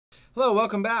Hello,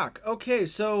 welcome back. Okay,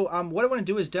 so what I want to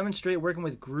do is demonstrate working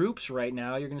with groups right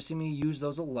now. You're going to see me use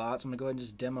those a lot, so I'm going to go ahead and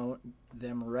just demo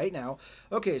them right now.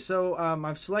 Okay, so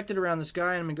I've selected around this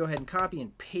guy, and I'm going to go ahead and copy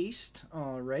and paste.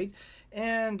 All right,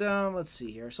 and let's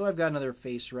see here. So I've got another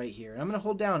face right here. And I'm going to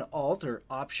hold down Alt or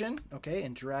Option, okay,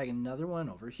 and drag another one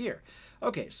over here.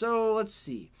 Okay, so let's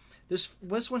see.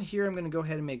 This one here, I'm going to go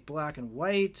ahead and make black and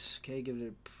white. Okay, give it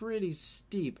a pretty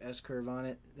steep S-curve on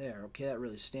it. There, okay, that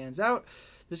really stands out.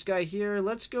 This guy here,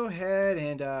 let's go ahead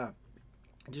and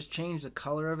just change the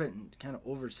color of it and kind of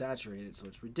oversaturate it so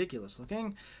it's ridiculous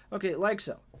looking. Okay, like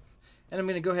so. And I'm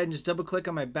going to go ahead and just double click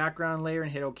on my background layer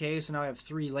and hit OK. So now I have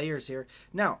 3 layers here.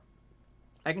 Now,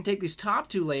 I can take these top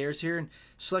 2 layers here and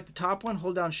select the top one,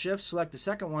 hold down Shift, select the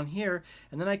second one here,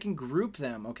 and then I can group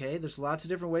them, okay? There's lots of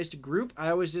different ways to group.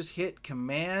 I always just hit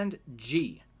Command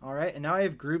G, all right? And now I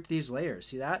have grouped these layers.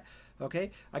 See that? Okay?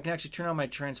 I can actually turn on my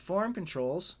transform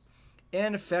controls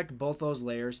and affect both those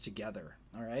layers together,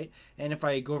 all right? And if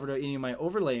I go over to any of my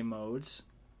overlay modes,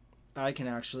 I can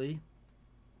actually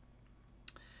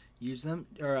use them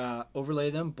or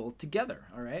overlay them both together.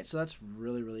 All right, so that's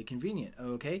really convenient.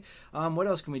 Okay, what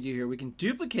else can we do here? We can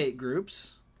duplicate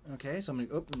groups. Okay, so I'm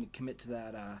going to commit to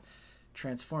that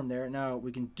transform there. Now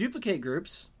we can duplicate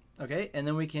groups. Okay, and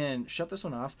then we can shut this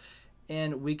one off,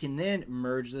 and we can then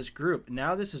merge this group.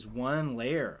 Now this is one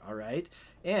layer. All right,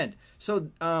 and so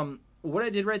what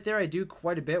I did right there, I do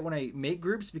quite a bit when I make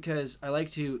groups because I like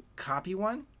to copy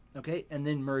one, okay, and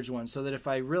then merge one, so that if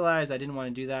I realize I didn't want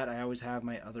to do that, I always have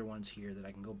my other ones here that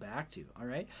I can go back to. All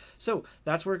right, so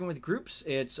that's working with groups.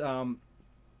 It's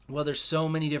well, there's so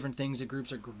many different things that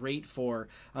groups are great for.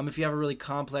 If you have a really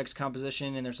complex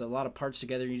composition and there's a lot of parts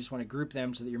together, you just want to group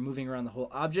them so that you're moving around the whole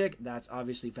object. That's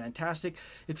obviously fantastic.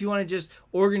 If you want to just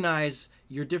organize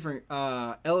your different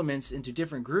elements into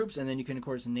different groups, and then you can, of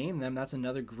course, name them, that's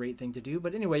another great thing to do.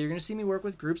 But anyway, you're going to see me work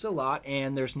with groups a lot,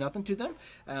 and there's nothing to them.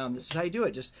 This is how you do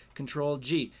it. Just Control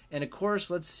G. And, of course,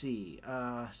 let's see.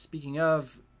 Speaking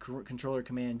of Controller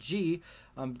Command G,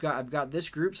 I've got this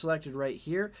group selected right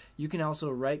here. You can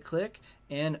also right click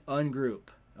and ungroup.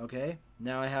 Okay,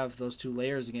 now I have those 2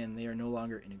 layers again. They are no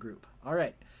longer in a group. All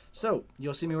right, so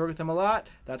you'll see me work with them a lot.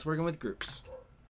 That's working with groups.